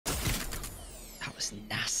That was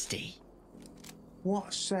nasty. What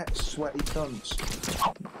a set of sweaty cunts.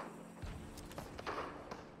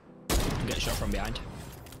 I'm getting shot from behind.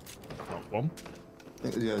 Knocked one. I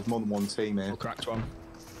think there's more than one team here. Oh, cracked one.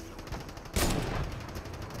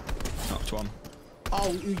 Knocked one.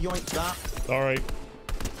 Oh, you yoinked that. Sorry.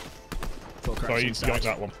 Full cracked Sorry, you inside. got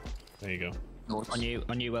that one. There you go. Nice.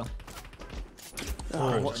 On you, Will.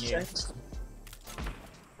 Oh, what on you. sense?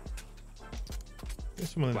 There's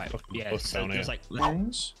someone Right, yeah, bus so down here. there's like...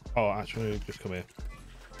 Things? Oh, actually, just come here.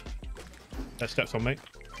 Steps on me.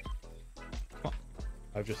 What?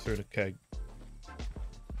 I've just thrown a keg.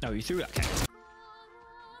 No, you threw that keg.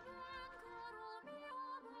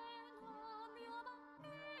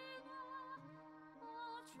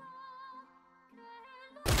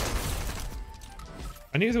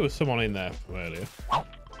 I knew there was someone in there from earlier. Are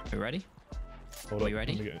we ready? Hold Are up, we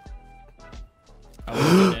ready? let me go. Are we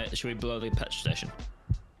gonna, should we blow the petrol station?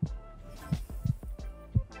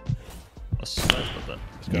 Let's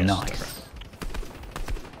go. Nice.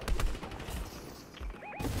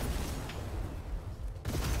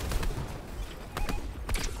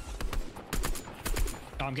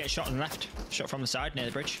 Oh, I'm getting shot on the left. Shot from the side near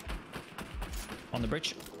the bridge. On the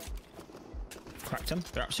bridge. Cracked them.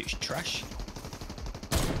 They're absolute trash.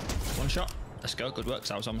 One shot. Let's go. Good work.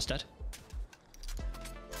 So I was almost dead.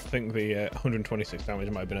 I think the 126 damage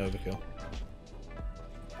might have been overkill.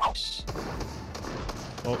 Nice.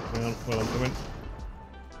 Oh, hang on. Well, I'm coming.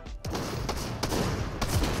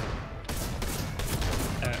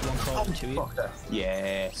 One crawl to you.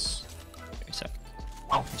 Yes. Wait a sec.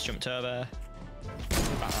 Let's jump over.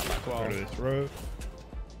 Back wall. Go to this road.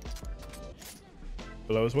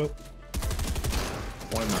 Below as well.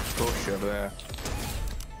 One in that bush over there.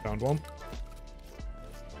 Found one.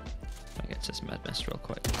 I'll get to this med mist real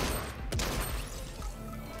quick.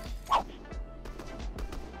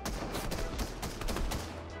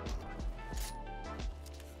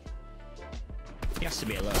 He has to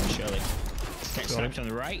be alone, surely. Getting sniped on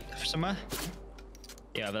the right somewhere.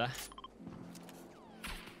 Yeah, over there.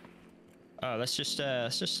 Oh, let's just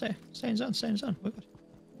stay in zone, stay in zone. We're good.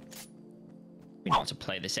 We know how to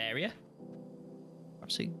play this area.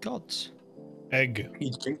 Absolutely gods. Egg.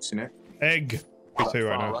 He's jinxing it. Egg. 3v2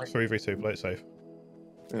 right now. Right. 3v2. Play it safe.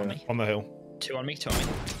 Yeah. On me. On the hill. Two on me, two on me.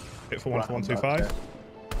 Hit for one Right, for I'm 125. back,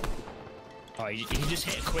 Oh, he just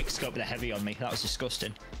hit a quick scope with a heavy on me. That was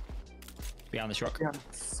disgusting. Behind this rock. Yeah,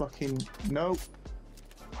 fucking no.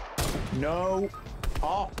 No.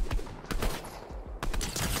 Oh.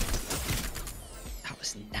 That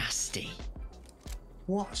was nasty.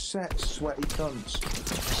 What a set of sweaty cunts.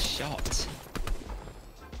 Shot.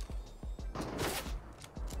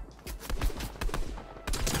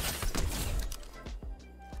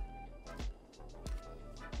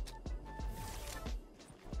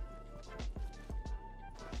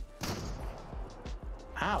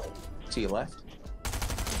 Ow. To your left.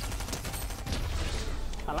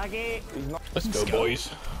 I like it. Let's go, boys.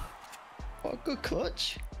 What a good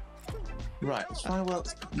clutch. Right, let's find well.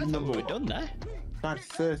 I thought Number we were one. done there. I had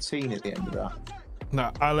 13 at the end of that.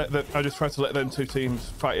 Nah, I just tried to let them two teams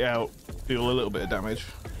fight it out, deal a little bit of damage,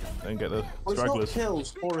 and get the Well, it's not stragglers.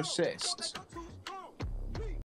 kills or assists.